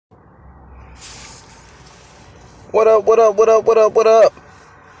What up, what up, what up, what up, what up?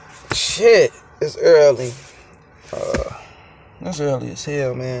 Shit, it's early. It's early as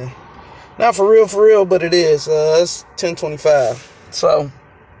hell, man. Not for real, but it is. It's 10:25. So,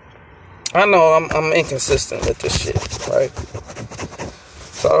 I know I'm inconsistent with this shit, right?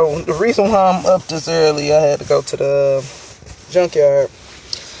 So, the reason why I'm up this early, I had to go to the junkyard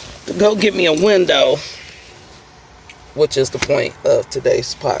to go get me a window, which is the point of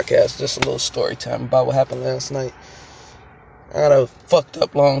today's podcast. Just a little story time about what happened last night. I got a fucked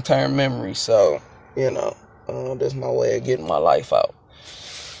up long-term memory, so, this is my way of getting my life out.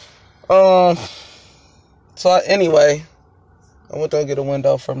 Anyway, I went to get a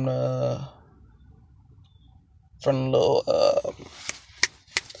window from the little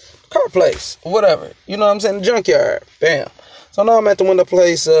car place, whatever. You know what I'm saying? The junkyard. Bam. So now I'm at the window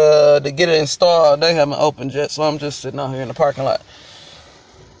place to get it installed. They haven't opened yet, so I'm just sitting out here in the parking lot.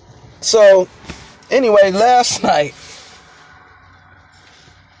 So, anyway, last night,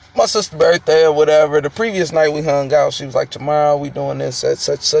 my sister's birthday or whatever, the previous night we hung out, she was like, tomorrow we doing this at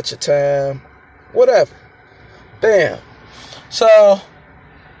such a time, whatever. Bam. So,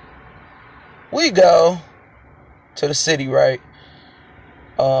 we go to the city, right?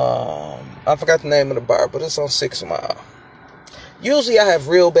 I forgot the name of the bar, but it's on 6 Mile. Usually I have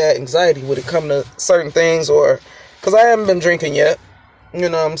real bad anxiety when it comes to certain things, because I haven't been drinking yet, you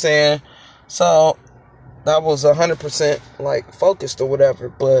know what I'm saying? So, I was 100% focused or whatever,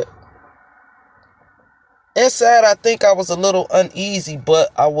 but inside I think I was a little uneasy, but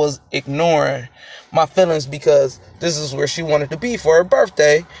I was ignoring my feelings because this is where she wanted to be for her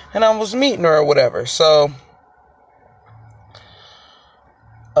birthday, and I was meeting her or whatever. So,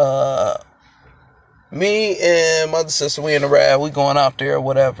 me and my other sister, we in the ride, we going out there or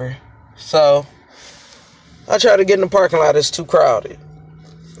whatever. So, I try to get in the parking lot, it's too crowded.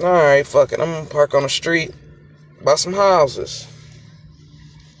 Alright, fuck it, I'm gonna park on the street by some houses.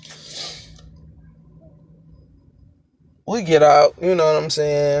 We get out, you know what I'm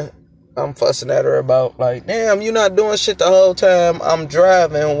saying? I'm fussing at her about, damn, you not doing shit the whole time I'm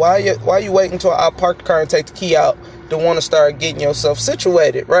driving. Why you waiting until I park the car and take the key out to want to start getting yourself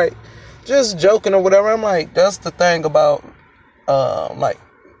situated, right? Just joking or whatever. I'm like, that's the thing about,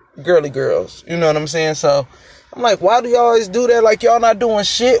 girly girls. You know what I'm saying? So, I'm like, why do y'all always do that? Like, y'all not doing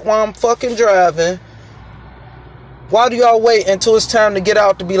shit while I'm fucking driving. Why do y'all wait until it's time to get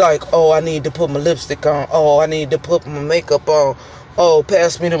out to be like, oh, I need to put my lipstick on. Oh, I need to put my makeup on. Oh,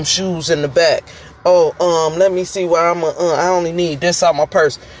 pass me them shoes in the back. Oh, let me see where I only need this out my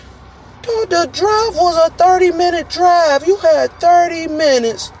purse. Dude, the drive was a 30-minute drive. You had 30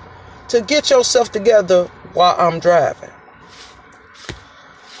 minutes to get yourself together while I'm driving.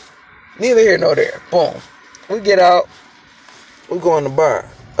 Neither here nor there. Boom. We get out. We go in the bar.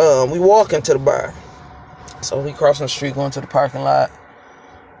 We walk into the bar. So we crossing the street going to the parking lot.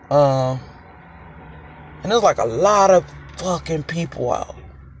 And there's a lot of fucking people out.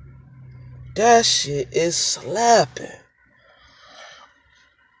 That shit is slapping.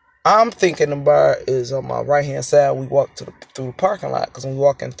 I'm thinking the bar is on my right hand side. We walk through the parking lot because we're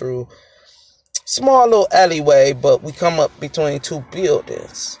walking through small little alleyway, but we come up between two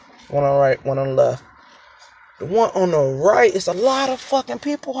buildings. One on the right, one on the left. The one on the right is a lot of fucking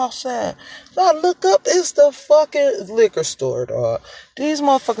people outside. So I look up, it's the fucking liquor store, dog. These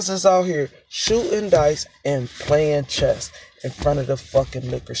motherfuckers is out here shooting dice and playing chess in front of the fucking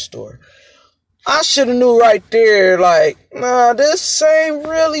liquor store. I should have knew right there, nah, this ain't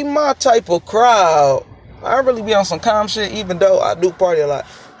really my type of crowd. I really be on some calm shit, even though I do party a lot.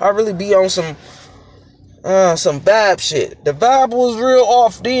 I really be on some vibe shit. The vibe was real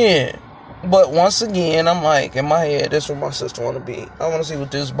off then. But once again, I'm like, in my head, this is where my sister want to be. I want to see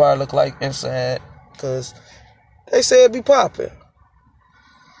what this bar look like inside. Because they say it be popping.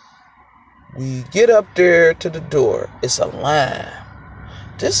 We get up there to the door. It's a line.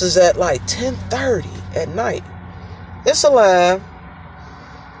 This is at 10:30 at night. It's a line.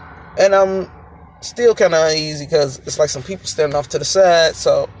 And I'm still kind of uneasy because it's some people standing off to the side.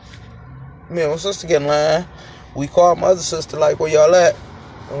 So, me and my sister get in line. We call my other sister, where y'all at?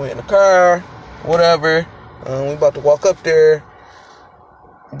 And we in the car, whatever. We about to walk up there.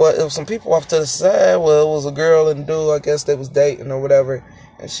 But it was some people off to the side. Well, it was a girl and dude. I guess they was dating or whatever.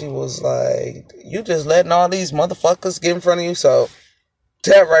 And she was like, you just letting all these motherfuckers get in front of you? So,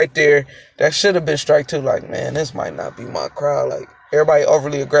 that right there, that should have been strike two. Man, this might not be my crowd. Everybody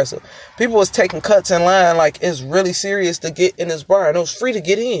overly aggressive. People was taking cuts in line. It's really serious to get in this bar. And it was free to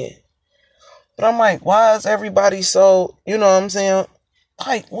get in. But I'm like, why is everybody so, you know what I'm saying?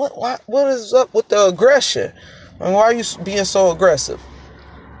 What is up with the aggression? Why are you being so aggressive?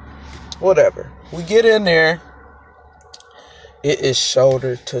 Whatever. We get in there. It is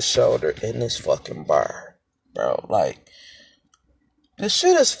shoulder to shoulder in this fucking bar, bro. Like, this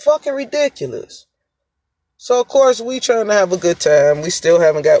shit is fucking ridiculous. So, of course, we trying to have a good time. We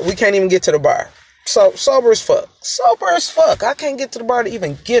can't even get to the bar. So, sober as fuck. I can't get to the bar to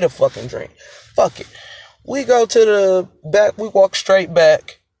even get a fucking drink. Fuck it. We go to the back. We walk straight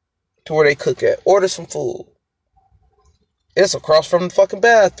back to where they cook at. Order some food. It's across from the fucking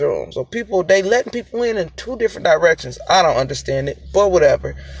bathroom. So they letting people in 2 different directions. I don't understand it, but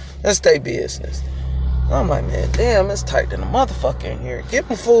whatever. That's their business. I'm like, man, damn, it's tight than a motherfucker in here. Get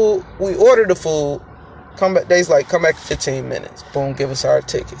my food. We order the food. Come back. They's like, come back in 15 minutes. Boom, give us our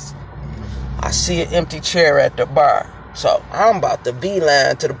tickets. I see an empty chair at the bar. So I'm about to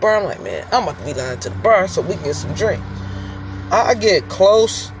beeline to the bar. I'm like, man, I'm about to beeline to the bar so we can get some drink. I get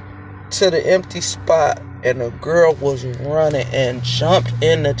close to the empty spot, and a girl was running and jumped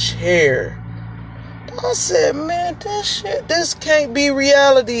in the chair. I said, man, this can't be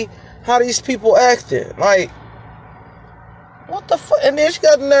reality. How these people acting? Like, what the fuck? And then she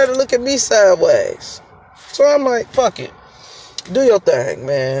got the nerve to look at me sideways. So I'm like, fuck it. Do your thing,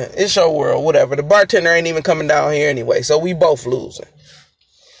 man. It's your world, whatever. The bartender ain't even coming down here anyway, so we both losing.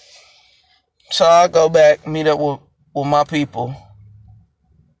 So I go back, meet up with my people.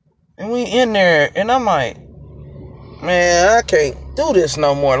 And we in there, and I'm like, man, I can't do this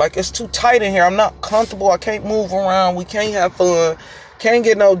no more. Like, it's too tight in here. I'm not comfortable. I can't move around. We can't have fun. Can't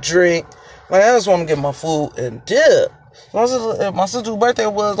get no drink. Like, I just want to get my food and dip. My sister's birthday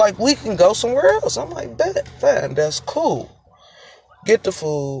was like, we can go somewhere else. I'm like, bet, fine, that's cool. Get the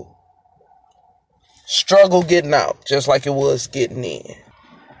food. Struggle getting out, just like it was getting in.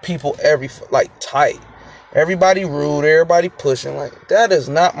 People tight. Everybody rude, everybody pushing. Like, that is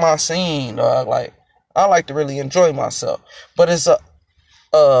not my scene, dog. Like, I like to really enjoy myself. But it's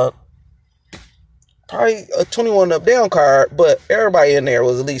probably a 21 up down card, but everybody in there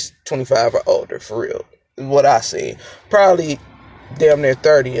was at least 25 or older, for real. Is what I seen. Probably damn near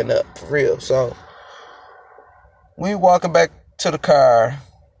 30 and up, for real. So, we walking back to the car.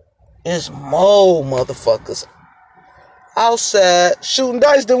 It's more motherfuckers outside shooting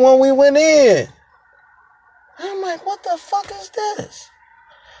dice than when we went in. I'm like, what the fuck is this?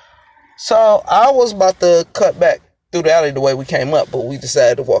 So I was about to cut back through the alley the way we came up, but we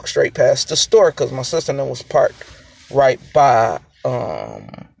decided to walk straight past the store because my sister and them was parked right by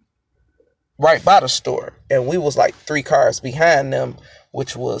the store, and we was like 3 cars behind them,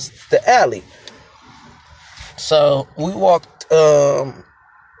 which was the alley. So we walked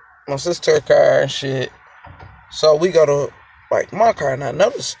my sister's car and shit. So we go to like my car, and I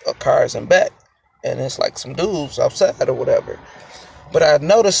noticed a car's in back, and it's like some dudes outside or whatever. But I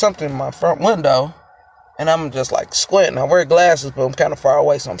noticed something in my front window, and I'm just like squinting. I wear glasses, but I'm kind of far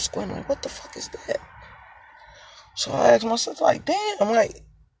away, so I'm squinting. Like, what the fuck is that? So I asked my sister, like, damn, I'm like,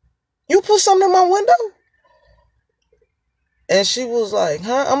 you put something in my window? And she was like,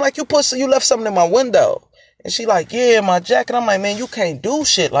 huh? I'm like, you left something in my window. And she like, yeah, my jacket. I'm like, man, you can't do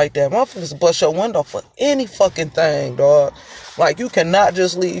shit like that. Motherfuckers bust your window for any fucking thing, dog. Like, you cannot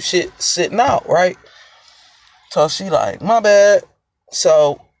just leave shit sitting out, right? So she like, my bad.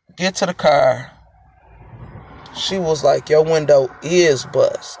 So, get to the car. She was like, your window is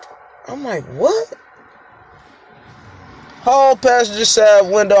bust. I'm like, what? Whole passenger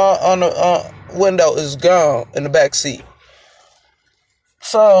side window on the window is gone in the back seat.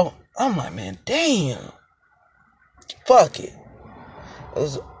 So, I'm like, man, damn. Fuck it.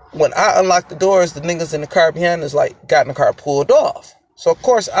 When I unlocked the doors, the niggas in the car behind us like got in the car, pulled off. So of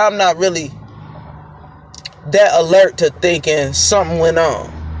course I'm not really that alert to thinking something went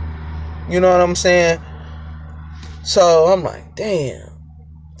on. You know what I'm saying? So I'm like, damn.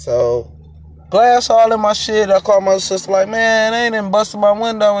 So glass all in my shit. I called my sister like, man, they done busted my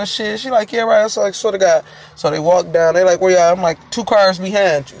window and shit. She like, yeah, right. So I swear to God. So they walk down. They like, where y'all? I'm like, 2 cars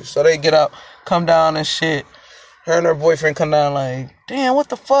behind you. So they get out, come down and shit. Her and her boyfriend come down like, damn, what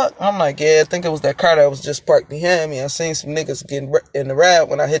the fuck? I'm like, yeah, I think it was that car that was just parked behind me. I seen some niggas getting in the ride.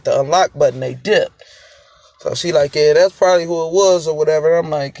 When I hit the unlock button, they dipped. So she like, yeah, that's probably who it was or whatever. I'm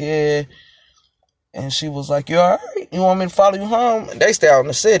like, yeah. And she was like, you all right? You want me to follow you home? And they stay out in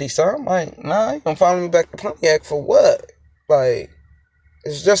the city. So I'm like, nah, you gonna follow me back to Pontiac for what? Like,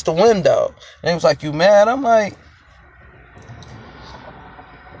 it's just a window. And they was like, you mad? I'm like,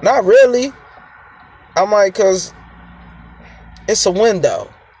 not really. I'm like, cause it's a window.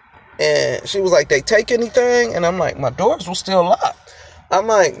 And she was like, they take anything? And I'm like, my doors were still locked. I'm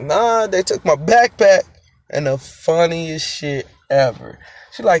like, nah, they took my backpack. And the funniest shit ever.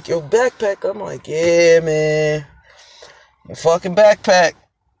 She like, your backpack? I'm like, yeah, man. My fucking backpack.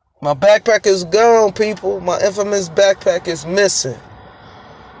 My backpack is gone, people. My infamous backpack is missing.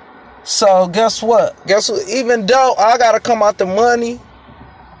 So guess what? Even though I gotta come out the money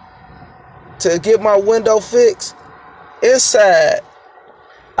to get my window fixed, inside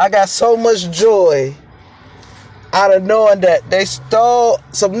I got so much joy out of knowing that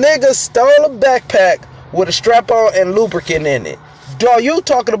some niggas stole a backpack with a strap-on and lubricant in it. Dog, you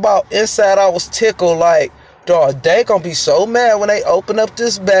talking about inside I was tickled like, dog, they gonna be so mad when they open up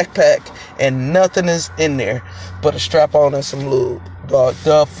this backpack and nothing is in there but a strap-on and some lube. Dog,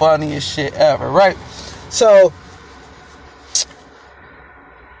 the funniest shit ever, right? So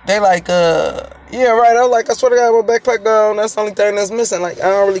they like, yeah, right. I was like, I swear to God, my backpack gone. That's the only thing that's missing. Like, I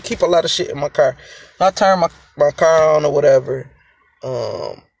don't really keep a lot of shit in my car. I turn my car on or whatever.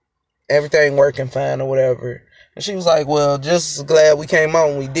 Everything working fine or whatever. And she was like, well, just glad we came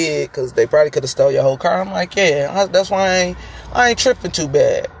on when we did, because they probably could have stole your whole car. I'm like, yeah, that's why I ain't tripping too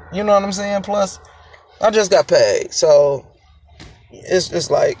bad. You know what I'm saying? Plus, I just got paid. So, it's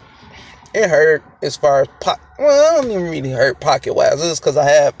like, it hurt as far as, well, it don't even really hurt pocket-wise. It's because I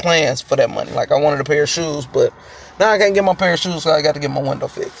had plans for that money. Like, I wanted a pair of shoes, but now I can't get my pair of shoes, so I got to get my window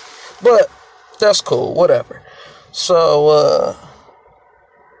fixed. But, that's cool, whatever. So,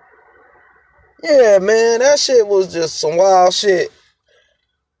 yeah, man, that shit was just some wild shit.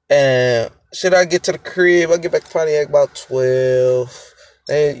 And shit, I get to the crib, I get back to Pontiac about 12.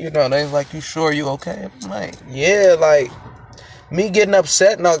 They was like, you sure you okay? I'm like, yeah, like, me getting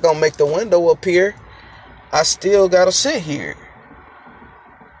upset not gonna make the window appear. I still gotta sit here.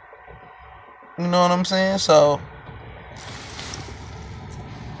 You know what I'm saying? So,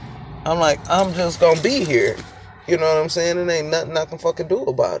 I'm like, I'm just gonna be here. You know what I'm saying? It ain't nothing I can fucking do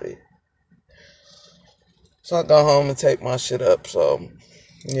about it. So I go home and take my shit up. So,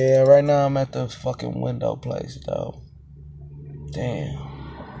 yeah, right now I'm at the fucking window place, though. Damn.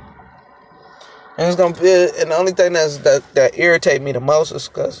 And it's gonna be, and the only thing that irritate me the most is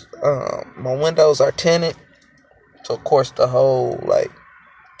because my windows are tinted. So of course the whole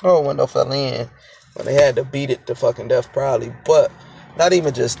window fell in when they had to beat it to fucking death probably. But not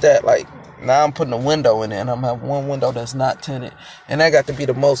even just that, like, now I'm putting a window in there and I'm having one window that's not tinted. And that got to be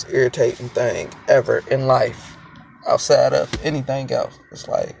the most irritating thing ever in life outside of anything else. It's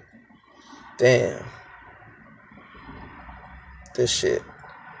like, damn, this shit.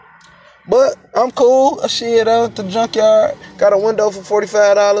 But I'm cool. Shit, I went to the junkyard, got a window for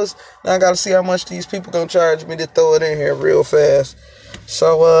 $45. Now I gotta see how much these people gonna charge me to throw it in here real fast.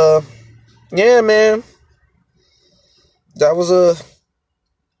 So, yeah, man. That was a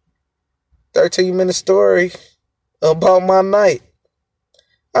 13-minute story about my night.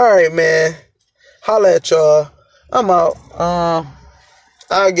 Alright, man. Holla at y'all. I'm out.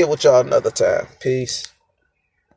 I'll get with y'all another time. Peace.